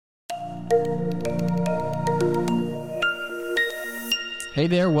Hey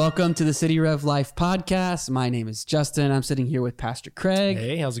there, welcome to the City Rev Life podcast. My name is Justin. I'm sitting here with Pastor Craig.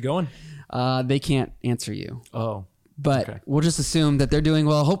 Hey, how's it going? They can't answer you. Oh, But okay. We'll just assume that they're doing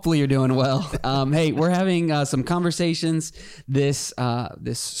well. Hopefully you're doing well. Hey, we're having some conversations this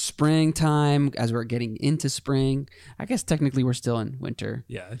springtime as we're getting into spring. I guess technically we're still in winter.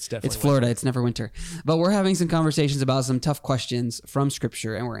 Yeah, it's definitely It's Florida. It's never winter. But we're having some conversations about some tough questions from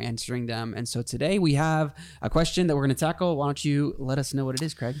Scripture, and we're answering them. And so today we have a question that we're going to tackle. Why don't you let us know what it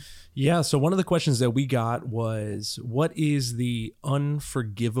is, Craig? Yeah, so one of the questions that we got was, what is the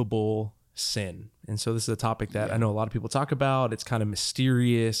unforgivable sin? And so this is a topic that I know a lot of people talk about. It's kind of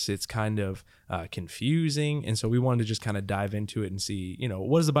mysterious. It's kind of confusing. And so we wanted to just kind of dive into it and see,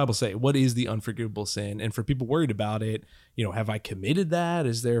 what does the Bible say? What is the unforgivable sin? And for people worried about it, have I committed that?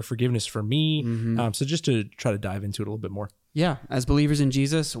 Is there forgiveness for me? So just to try to dive into it a little bit more. Yeah, as believers in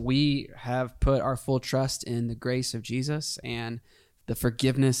Jesus, we have put our full trust in the grace of Jesus, and the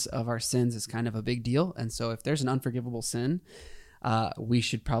forgiveness of our sins is kind of a big deal. And so if there's an unforgivable sin, we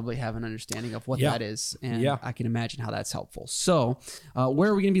should probably have an understanding of what that is. And I can imagine how that's helpful. So where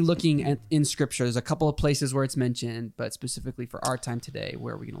are we going to be looking at in Scripture? There's a couple of places where it's mentioned, but specifically for our time today,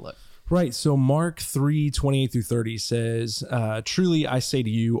 where are we going to look? Right. So Mark 3:28-30 says, truly I say to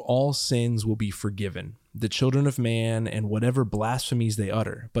you, all sins will be forgiven the children of man and whatever blasphemies they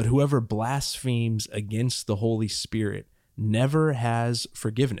utter. But whoever blasphemes against the Holy Spirit never has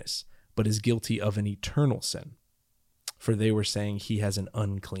forgiveness, but is guilty of an eternal sin. For they were saying he has an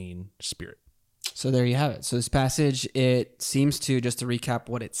unclean spirit. So there you have it. So this passage, it seems to, just to recap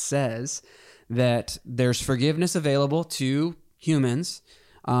what it says, that there's forgiveness available to humans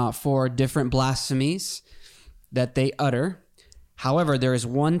for different blasphemies that they utter. However, there is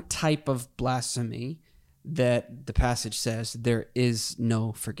one type of blasphemy that the passage says there is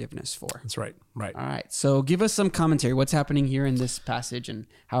no forgiveness for. That's right. Right. All right. So give us some commentary. What's happening here in this passage and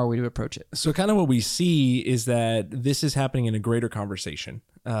how are we to approach it? So kind of what we see is that this is happening in a greater conversation.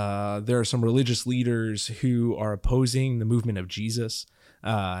 There are some religious leaders who are opposing the movement of Jesus,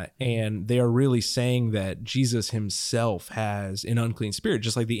 and they are really saying that Jesus himself has an unclean spirit,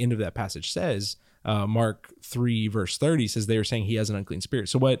 just like the end of that passage says. Mark 3:30 says they are saying he has an unclean spirit.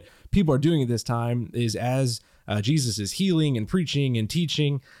 So what people are doing at this time is, as Jesus is healing and preaching and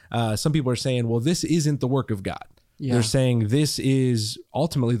teaching, some people are saying, well, this isn't the work of God. Yeah. They're saying this is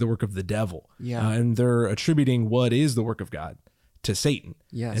ultimately the work of the devil. Yeah. And they're attributing what is the work of God to Satan.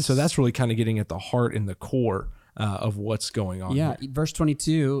 Yes. And so that's really kind of getting at the heart and the core of what's going on. Yeah. Here. Verse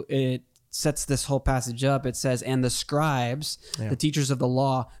 22, it sets this whole passage up. It says, and the scribes, the teachers of the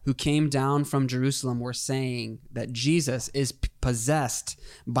law who came down from Jerusalem were saying that Jesus is possessed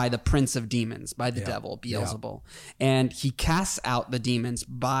by the prince of demons, by the devil, Beelzebul. And he casts out the demons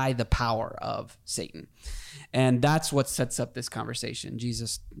by the power of Satan. And that's what sets up this conversation.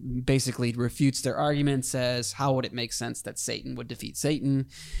 Jesus basically refutes their argument, says, how would it make sense that Satan would defeat Satan?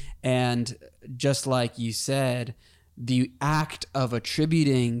 And just like you said, the act of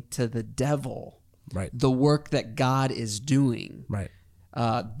attributing to the devil the work that God is doing,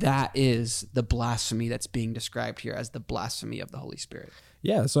 that is the blasphemy that's being described here as the blasphemy of the Holy Spirit.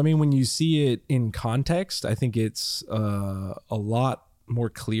 Yeah, so I mean, when you see it in context, I think it's a lot more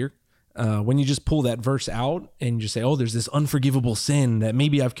clear. When you just pull that verse out and just say, oh, there's this unforgivable sin that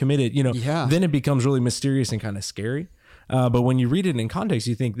maybe I've committed, then it becomes really mysterious and kind of scary. But when you read it in context,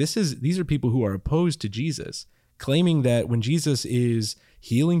 you think these are people who are opposed to Jesus, claiming that when Jesus is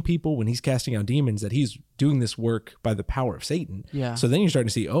healing people, when he's casting out demons, that he's doing this work by the power of Satan. Yeah. So then you're starting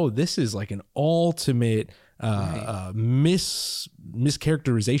to see, oh, this is like an ultimate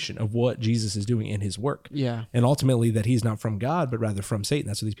mischaracterization of what Jesus is doing in his work. Yeah. And ultimately that he's not from God, but rather from Satan.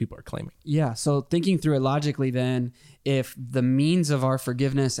 That's what these people are claiming. Yeah. So thinking through it logically then, if the means of our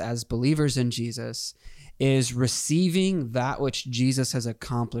forgiveness as believers in Jesus is receiving that which Jesus has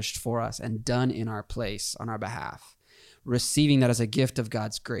accomplished for us and done in our place on our behalf, receiving that as a gift of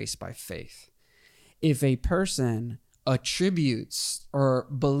God's grace by faith. If a person attributes or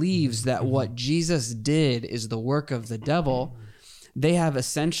believes that what Jesus did is the work of the devil, they have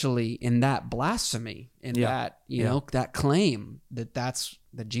essentially in that blasphemy, in that, that claim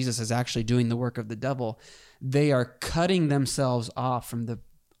that Jesus is actually doing the work of the devil, they are cutting themselves off from the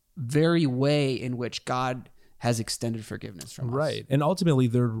very way in which God has extended forgiveness from us. Right. And ultimately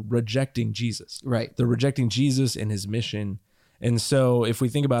they're rejecting Jesus. Right. They're rejecting Jesus and his mission. And so if we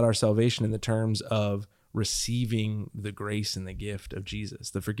think about our salvation in the terms of receiving the grace and the gift of Jesus,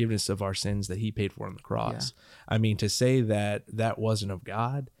 the forgiveness of our sins that he paid for on the cross, I mean, to say that that wasn't of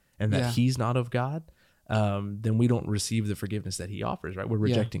God and that he's not of God, then we don't receive the forgiveness that he offers, right? We're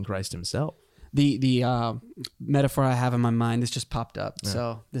rejecting Christ himself. The metaphor I have in my mind, this just popped up,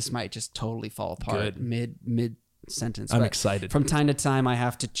 so this might just totally fall apart mid sentence. I'm excited. From time to time, I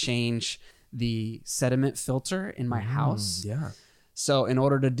have to change the sediment filter in my house. Yeah. So in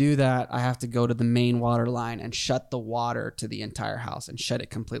order to do that, I have to go to the main water line and shut the water to the entire house and shut it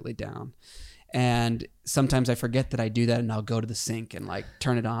completely down. And sometimes I forget that I do that, and I'll go to the sink and like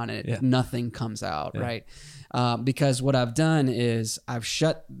turn it on, and nothing comes out, right? Because what I've done is I've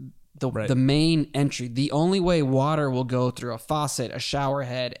shut the main entry. The only way water will go through a faucet, a shower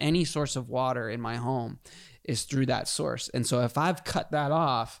head, any source of water in my home is through that source. And so if I've cut that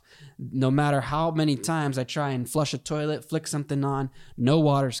off, no matter how many times I try and flush a toilet, flick something on, no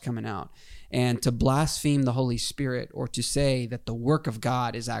water's coming out. And to blaspheme the Holy Spirit, or to say that the work of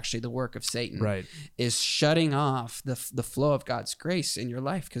God is actually the work of Satan, is shutting off the flow of God's grace in your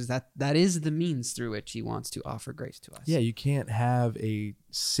life, because that is the means through which he wants to offer grace to us. Yeah, you can't have a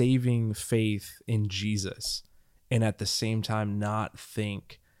saving faith in Jesus and at the same time not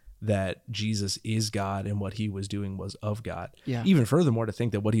think that Jesus is God and what he was doing was of God. Yeah. Even furthermore, to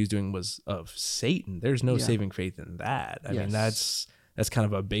think that what he was doing was of Satan. There's no saving faith in that. I mean, that's kind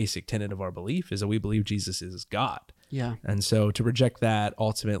of a basic tenet of our belief, is that we believe Jesus is God. Yeah. And so to reject that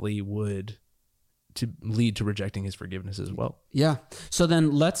ultimately would to lead to rejecting his forgiveness as well. Yeah. So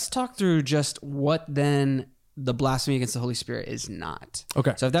then let's talk through just what then the blasphemy against the Holy Spirit is not.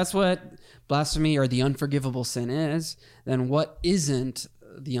 Okay. So if that's what blasphemy or the unforgivable sin is, then what isn't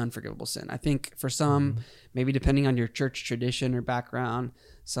the unforgivable sin? I think for some, maybe depending on your church tradition or background,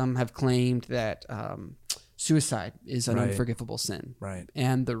 some have claimed that suicide is an unforgivable sin. Right.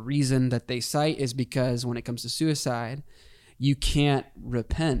 And the reason that they cite is because when it comes to suicide, you can't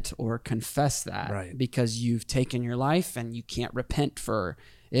repent or confess that because you've taken your life, and you can't repent for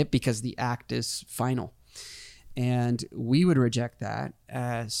it because the act is final. And we would reject that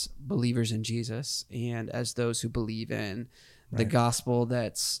as believers in Jesus, and as those who believe in the gospel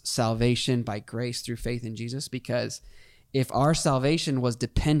that's salvation by grace through faith in Jesus, because if our salvation was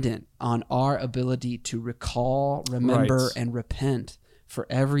dependent on our ability to recall, remember, and repent for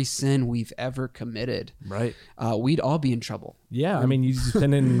every sin we've ever committed, we'd all be in trouble. Yeah, I mean, you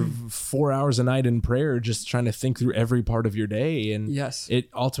spend in 4 hours a night in prayer just trying to think through every part of your day, and it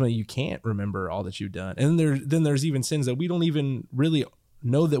ultimately you can't remember all that you've done. And then there's even sins that we don't even really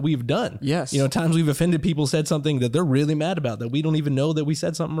know that we've done. Yes. You know, times we've offended people, said something that they're really mad about, that we don't even know that we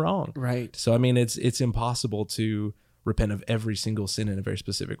said something wrong. Right. So I mean, it's impossible to repent of every single sin in a very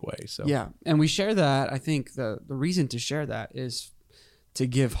specific way. So yeah, and we share that. I think the reason to share that is to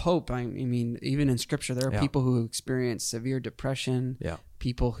give hope. I mean, even in Scripture, there are people who experience severe depression. Yeah,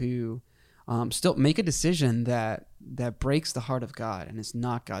 people who still make a decision that breaks the heart of God, and it's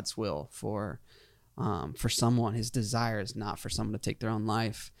not God's will for someone. His desire is not for someone to take their own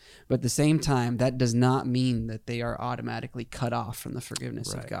life. But at the same time, that does not mean that they are automatically cut off from the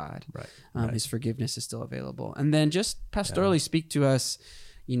forgiveness of God. His forgiveness is still available. And then just pastorally speak to us,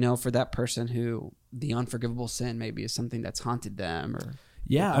 you know, for that person who the unforgivable sin maybe is something that's haunted them. Or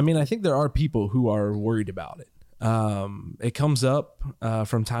I mean, I think there are people who are worried about it. It comes up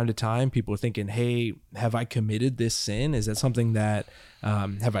from time to time. People are thinking, hey, have I committed this sin? Is that something that,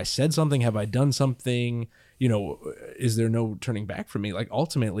 have I said something? Have I done something? You know, is there no turning back for me? Like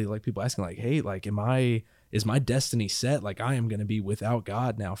ultimately, like people asking like, hey, like, is my destiny set? Like I am going to be without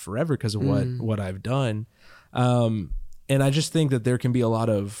God now forever because of what I've done. And I just think that there can be a lot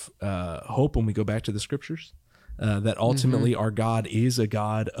of hope when we go back to the Scriptures, that ultimately our God is a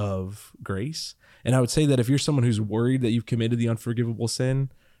God of grace. And I would say that if you're someone who's worried that you've committed the unforgivable sin,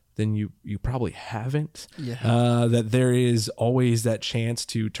 then you probably haven't. That there is always that chance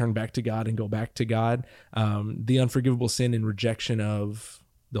to turn back to God and go back to God. The unforgivable sin and rejection of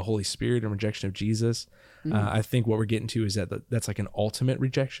the Holy Spirit and rejection of Jesus. I think what we're getting to is that's like an ultimate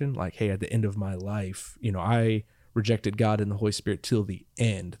rejection. Like, hey, at the end of my life, you know, I rejected God and the Holy Spirit till the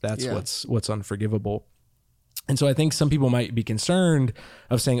end. That's what's unforgivable. And so I think some people might be concerned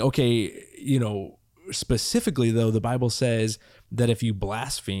of saying, okay, you know, specifically though, the Bible says that if you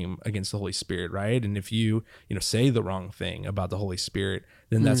blaspheme against the Holy Spirit, right? And if you say the wrong thing about the Holy Spirit,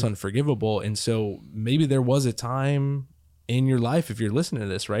 then that's unforgivable. And so maybe there was a time in your life, if you're listening to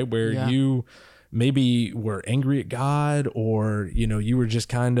this, right, where you maybe were angry at God, or, you know, you were just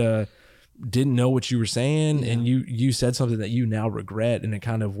kind of didn't know what you were saying, and you said something that you now regret, and it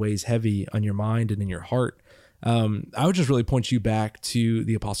kind of weighs heavy on your mind and in your heart. I would just really point you back to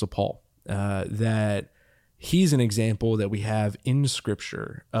the Apostle Paul, that he's an example that we have in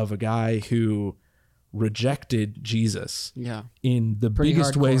Scripture of a guy who rejected Jesus Yeah. in the Pretty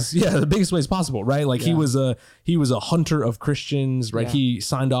biggest hardcore. ways. Yeah, the biggest ways possible, right? Like he was a hunter of Christians, right? Yeah. He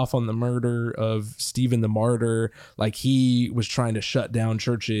signed off on the murder of Stephen the martyr. Like he was trying to shut down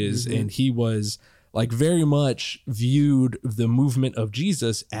churches, and he was like very much viewed the movement of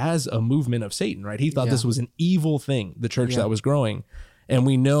Jesus as a movement of Satan, right? He thought this was an evil thing, the church that was growing. And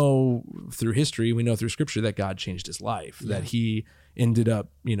we know through history, we know through scripture that God changed his life, that he ended up,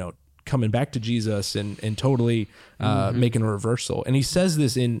 coming back to Jesus and totally making a reversal. And he says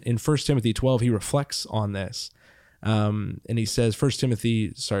this in 1 Timothy 12, he reflects on this. And he says,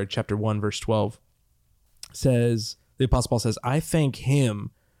 chapter 1, verse 12 says, the Apostle Paul says, I thank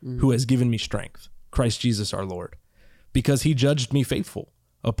him who has given me strength, Christ Jesus our Lord, because he judged me faithful,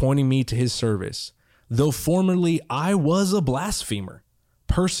 appointing me to his service. Though formerly I was a blasphemer,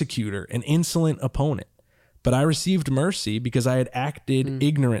 persecutor, and insolent opponent, but I received mercy because I had acted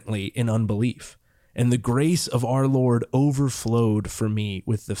ignorantly in unbelief. And the grace of our Lord overflowed for me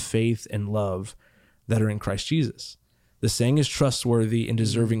with the faith and love that are in Christ Jesus. The saying is trustworthy and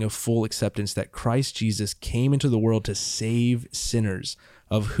deserving of full acceptance that Christ Jesus came into the world to save sinners,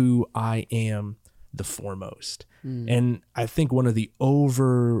 of who I am the foremost. And I think one of the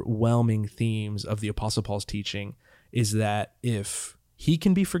overwhelming themes of the Apostle Paul's teaching is that if he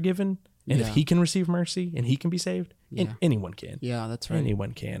can be forgiven, and if he can receive mercy and he can be saved, and anyone can. Yeah, that's right.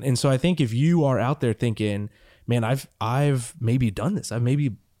 Anyone can. And so I think if you are out there thinking, man, I've maybe done this, I've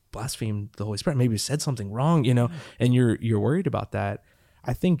maybe blasphemed the Holy Spirit, maybe said something wrong, and you're worried about that,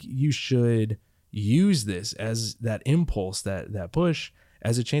 I think you should use this as that impulse, that push,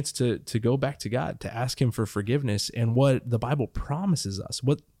 as a chance to go back to God, to ask him for forgiveness. And what the Bible promises us,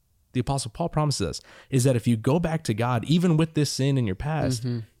 what the Apostle Paul promises us, is that if you go back to God, even with this sin in your past,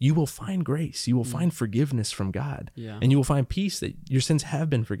 you will find grace, you will find forgiveness from God, and you will find peace that your sins have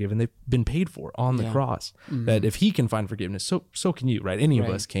been forgiven, they've been paid for on the cross, that if he can find forgiveness, so can you, right? Any of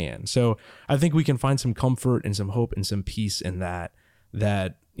us can. So I think we can find some comfort and some hope and some peace in that,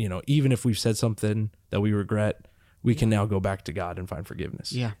 even if we've said something that we regret, we can now go back to God and find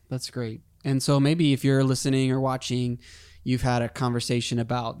forgiveness. Yeah, that's great. And so maybe if you're listening or watching, you've had a conversation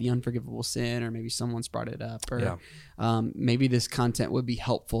about the unforgivable sin, or maybe someone's brought it up, or maybe this content would be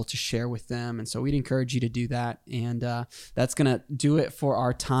helpful to share with them. And so we'd encourage you to do that. And that's going to do it for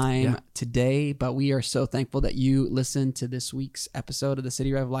our time today. But we are so thankful that you listened to this week's episode of the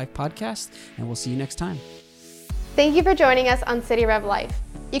City Rev Life podcast, and we'll see you next time. Thank you for joining us on City Rev Life.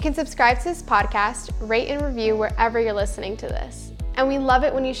 You can subscribe to this podcast, rate and review wherever you're listening to this. And we love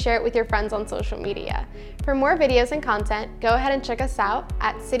it when you share it with your friends on social media. For more videos and content, go ahead and check us out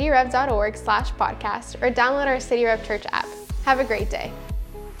at cityrev.org/podcast or download our City Rev Church app. Have a great day.